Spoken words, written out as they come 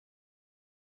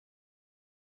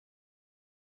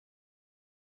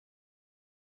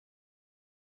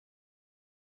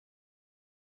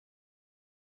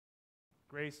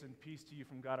Grace and peace to you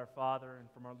from God our Father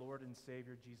and from our Lord and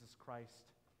Savior Jesus Christ.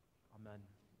 Amen.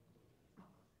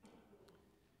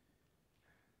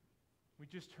 We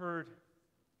just heard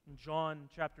in John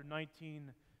chapter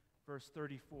 19, verse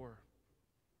 34.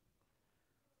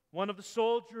 One of the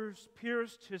soldiers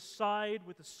pierced his side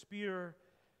with a spear,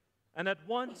 and at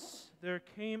once there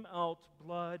came out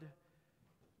blood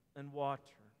and water.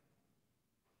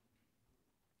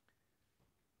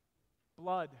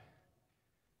 Blood.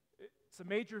 It's a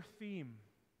major theme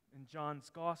in John's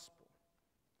Gospel.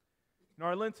 And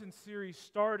our Lenten series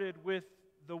started with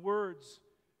the words,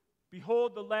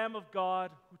 "Behold the Lamb of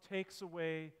God who takes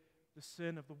away the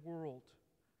sin of the world."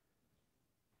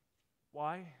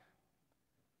 Why?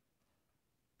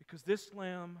 Because this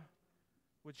Lamb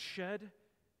would shed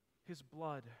his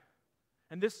blood,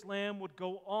 and this Lamb would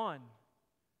go on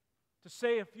to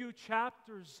say a few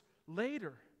chapters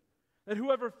later that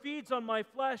whoever feeds on my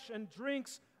flesh and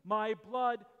drinks my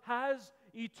blood has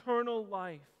eternal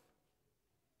life.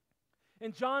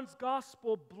 In John's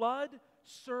Gospel, blood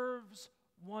serves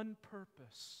one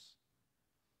purpose.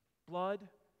 Blood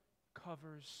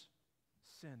covers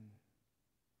sin.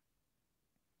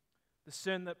 The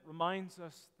sin that reminds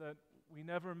us that we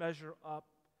never measure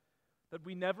up, that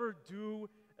we never do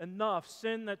enough.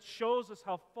 Sin that shows us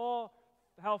how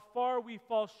far we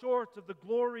fall short of the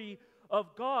glory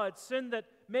of God. Sin that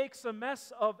makes a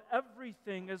mess of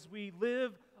everything as we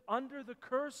live under the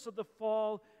curse of the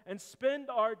fall and spend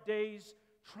our days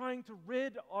trying to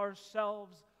rid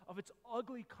ourselves of its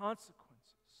ugly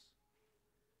consequences.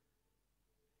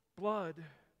 Blood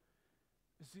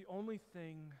is the only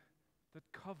thing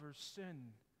that covers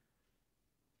sin.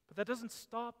 But that doesn't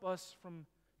stop us from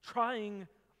trying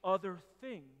other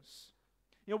things.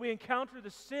 We encounter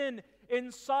the sin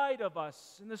inside of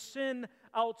us and the sin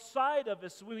outside of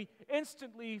us. We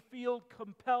instantly feel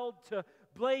compelled to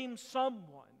blame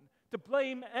someone, to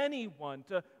blame anyone,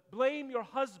 to blame your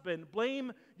husband,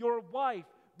 blame your wife,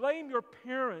 blame your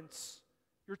parents,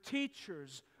 your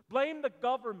teachers, blame the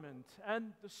government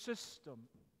and the system.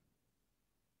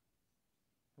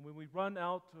 And when we run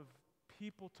out of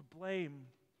people to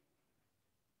blame,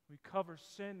 we cover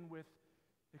sin with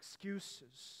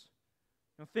excuses.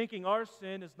 Thinking our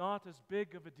sin is not as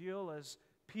big of a deal as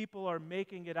people are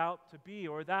making it out to be,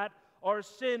 or that our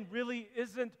sin really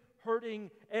isn't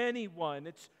hurting anyone.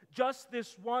 It's just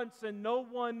this once and no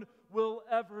one will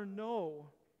ever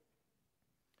know.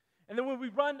 And then when we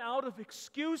run out of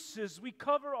excuses, we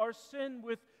cover our sin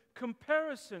with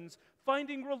comparisons,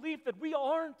 finding relief that we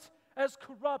aren't as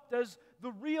corrupt as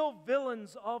the real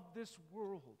villains of this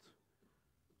world.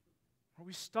 Or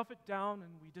we stuff it down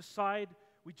and we decide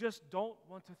we just don't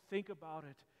want to think about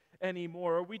it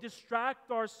anymore. Or we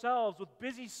distract ourselves with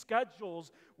busy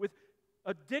schedules, with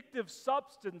addictive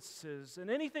substances, and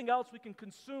anything else we can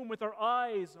consume with our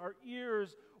eyes, our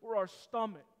ears, or our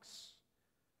stomachs.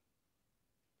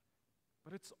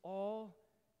 But it's all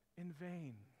in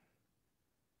vain,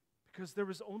 because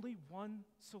there is only one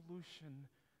solution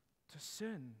to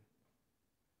sin.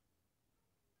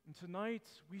 And tonight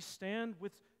we stand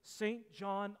with St.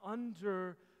 John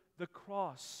under the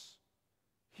cross.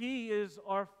 He is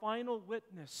our final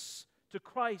witness to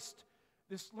Christ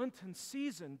this Lenten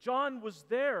season. John was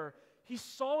there. He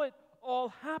saw it all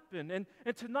happen. And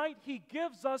tonight he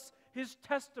gives us his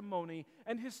testimony,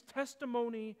 and his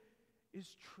testimony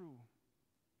is true.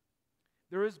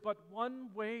 There is but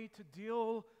one way to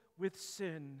deal with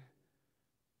sin,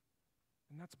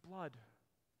 and that's blood.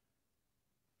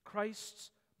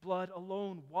 Christ's blood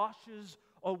alone washes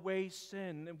away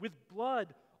sin. And with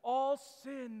blood, all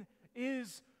sin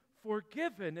is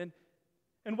forgiven.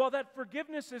 And while that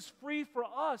forgiveness is free for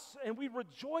us, and we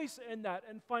rejoice in that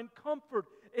and find comfort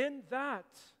in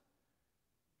that,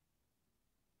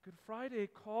 Good Friday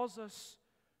calls us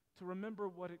to remember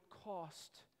what it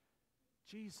cost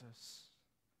Jesus.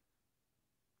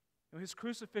 His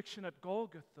crucifixion at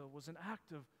Golgotha was an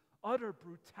act of utter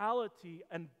brutality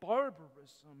and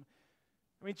barbarism.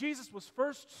 Jesus was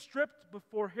first stripped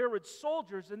before Herod's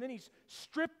soldiers, and then he's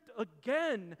stripped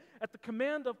again at the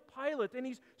command of Pilate, and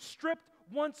he's stripped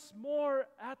once more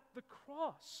at the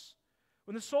cross,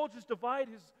 when the soldiers divide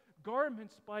his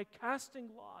garments by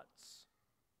casting lots.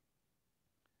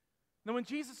 Now, when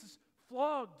Jesus is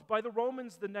flogged by the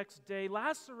Romans the next day,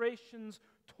 lacerations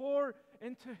tore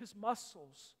into his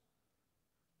muscles.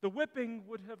 The whipping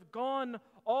would have gone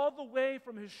all the way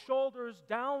from his shoulders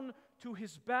down to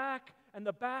his back and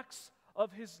the backs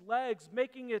of his legs,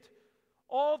 making it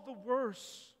all the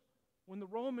worse when the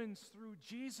Romans threw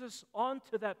Jesus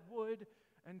onto that wood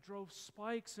and drove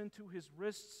spikes into his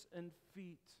wrists and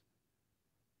feet,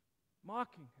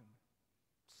 mocking him,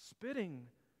 spitting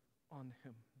on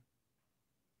him.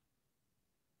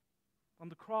 On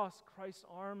the cross, Christ's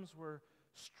arms were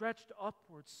stretched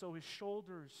upwards so his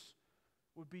shoulders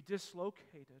would be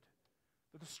dislocated.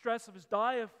 But the stress of his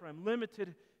diaphragm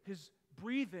limited his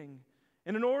breathing.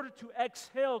 And in order to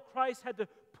exhale, Christ had to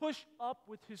push up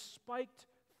with his spiked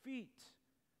feet.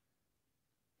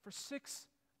 For 6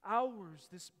 hours,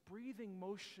 this breathing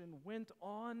motion went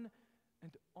on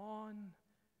and on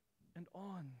and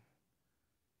on,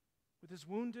 with his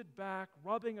wounded back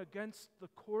rubbing against the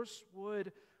coarse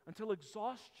wood until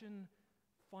exhaustion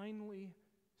finally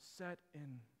set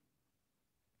in.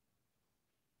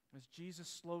 As Jesus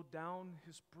slowed down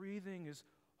his breathing, his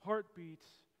heartbeat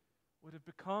would have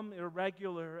become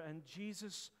irregular, and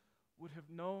Jesus would have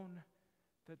known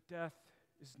that death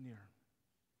is near.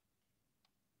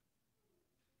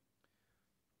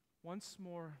 Once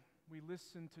more, we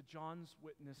listen to John's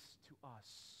witness to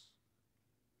us.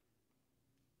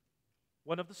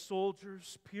 One of the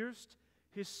soldiers pierced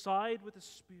his side with a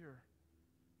spear,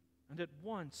 and at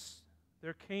once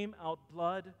there came out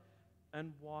blood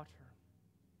and water.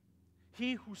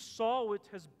 He who saw it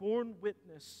has borne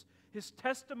witness. His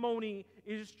testimony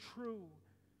is true,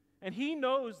 and he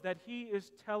knows that he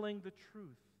is telling the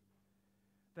truth,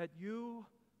 that you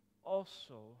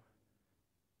also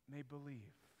may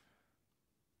believe.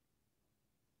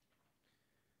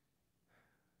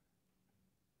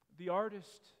 The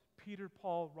artist Peter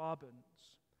Paul Robbins,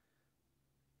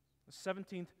 a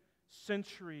 17th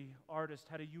century artist,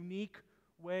 had a unique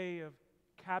way of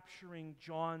capturing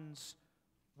John's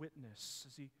witness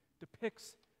as he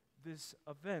depicts this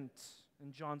event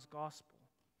in John's Gospel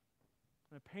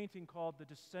in a painting called The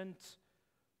Descent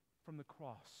from the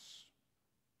Cross.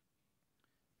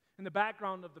 In the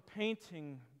background of the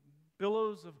painting,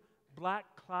 billows of black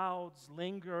clouds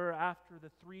linger after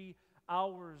the 3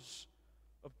 hours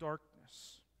of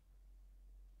darkness.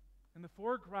 In the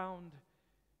foreground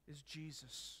is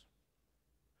Jesus.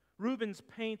 Rubens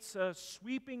paints a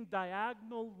sweeping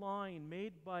diagonal line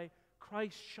made by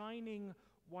Christ's shining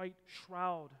white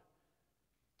shroud.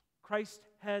 Christ's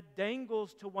head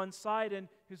dangles to one side and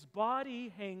his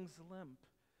body hangs limp.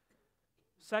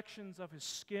 Sections of his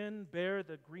skin bear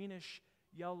the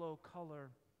greenish-yellow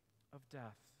color of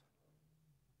death.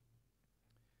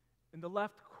 In the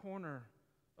left corner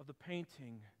of the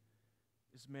painting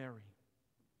is Mary,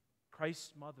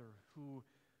 Christ's mother, who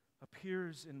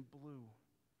appears in blue.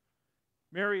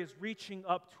 Mary is reaching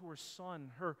up to her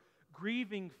son. Her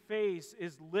grieving face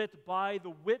is lit by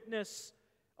the witness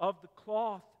of the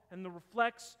cloth and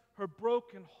reflects her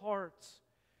broken heart.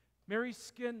 Mary's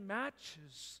skin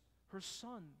matches her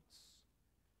son's.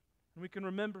 And we can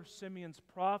remember Simeon's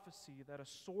prophecy that a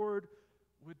sword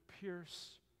would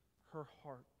pierce her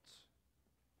heart.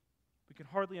 We can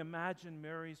hardly imagine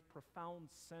Mary's profound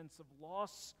sense of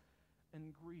loss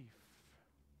and grief.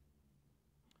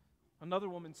 Another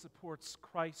woman supports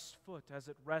Christ's foot as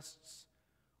it rests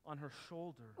on her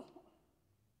shoulder.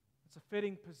 It's a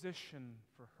fitting position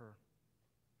for her.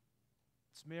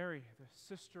 It's Mary, the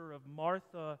sister of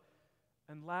Martha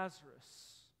and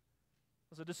Lazarus.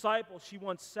 As a disciple, she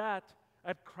once sat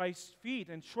at Christ's feet,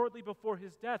 and shortly before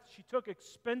his death, she took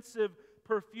expensive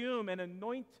perfume and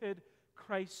anointed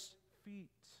Christ's feet.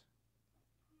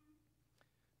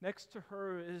 Next to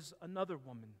her is another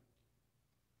woman.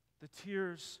 The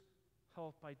tears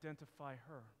help identify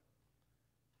her.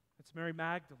 It's Mary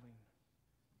Magdalene.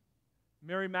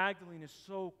 Mary Magdalene is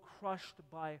so crushed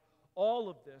by all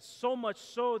of this, so much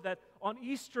so that on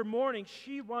Easter morning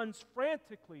she runs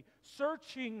frantically,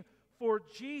 searching for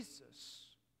Jesus.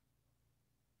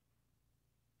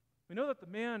 We know that the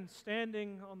man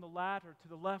standing on the ladder to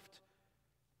the left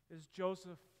is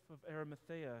Joseph of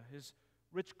Arimathea. His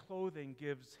rich clothing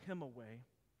gives him away.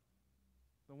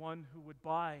 The one who would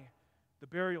buy the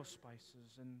burial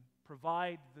spices and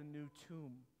provide the new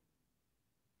tomb.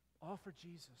 All for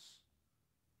Jesus.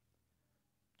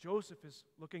 Joseph is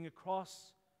looking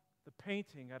across the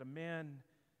painting at a man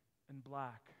in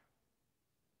black.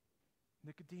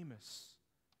 Nicodemus,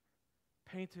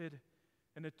 painted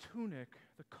in a tunic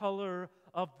the color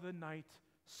of the night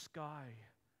sky,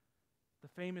 the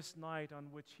famous night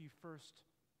on which he first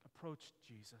approached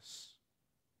Jesus.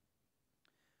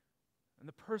 And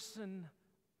the person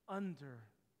under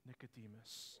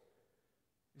Nicodemus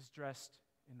is dressed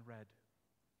in red.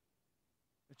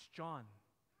 It's John,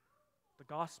 the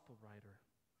gospel writer,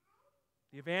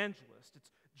 the evangelist. It's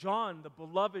John, the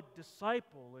beloved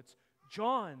disciple. It's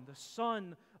John, the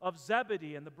son of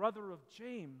Zebedee and the brother of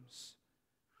James.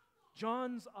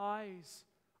 John's eyes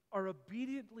are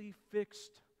obediently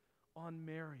fixed on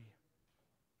Mary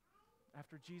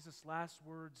after Jesus' last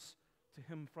words to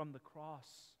him from the cross.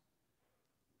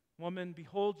 Woman,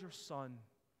 behold your son.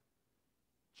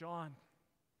 John,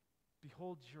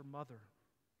 behold your mother.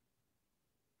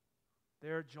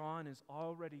 There, John is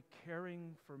already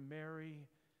caring for Mary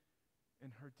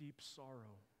in her deep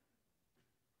sorrow.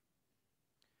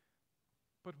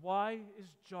 But why is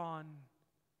John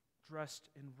dressed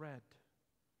in red?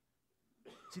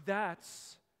 See,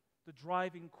 that's the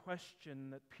driving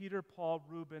question that Peter Paul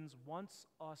Rubens wants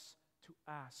us to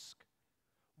ask.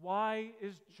 Why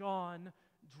is John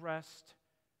dressed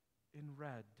in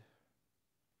red?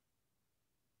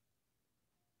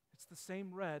 It's the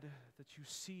same red that you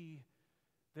see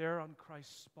there on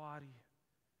Christ's body,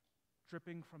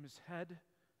 dripping from his head,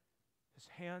 his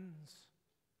hands,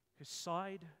 his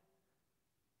side.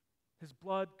 His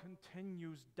blood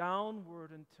continues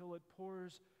downward until it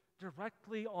pours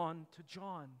directly on to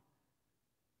John.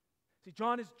 See,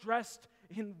 John is dressed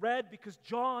in red because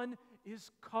John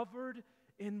is covered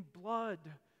in blood.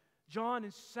 John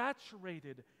is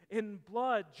saturated in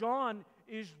blood. John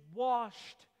is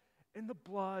washed in the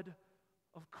blood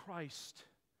of Christ.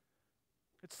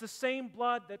 It's the same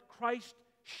blood that Christ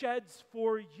sheds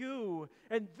for you.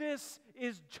 And this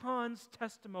is John's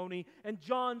testimony. And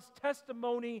John's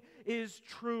testimony is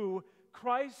true.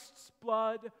 Christ's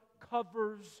blood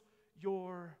covers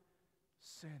your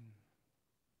sin.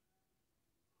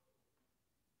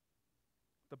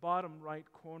 The bottom right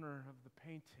corner of the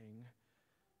painting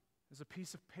is a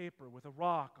piece of paper with a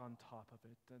rock on top of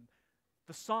it, and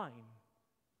the sign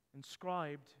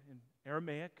inscribed in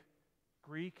Aramaic,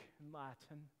 Greek, and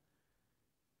Latin,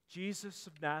 Jesus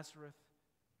of Nazareth,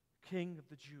 King of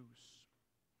the Jews.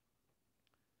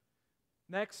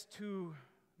 Next to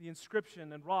the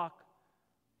inscription and rock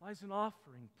lies an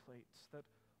offering plate that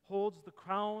holds the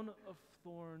crown of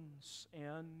thorns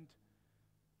and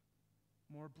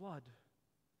more blood.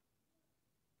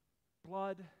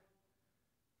 Blood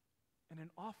and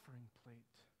an offering plate.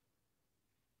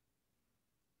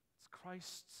 It's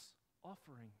Christ's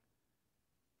offering,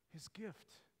 his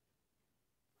gift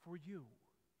for you.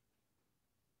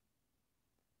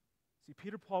 See,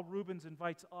 Peter Paul Rubens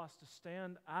invites us to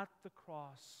stand at the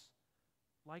cross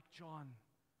like John,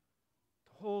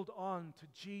 to hold on to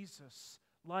Jesus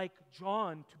like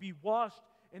John, to be washed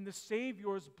in the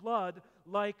Savior's blood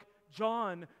like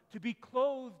John, to be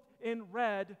clothed in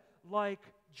red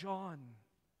like John.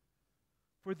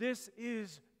 For this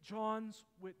is John's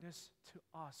witness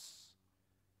to us.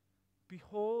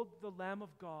 Behold the Lamb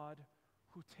of God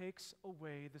who takes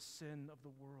away the sin of the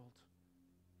world.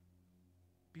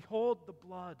 Behold the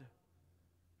blood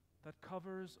that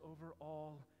covers over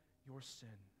all your sin.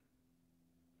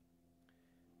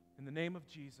 In the name of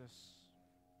Jesus,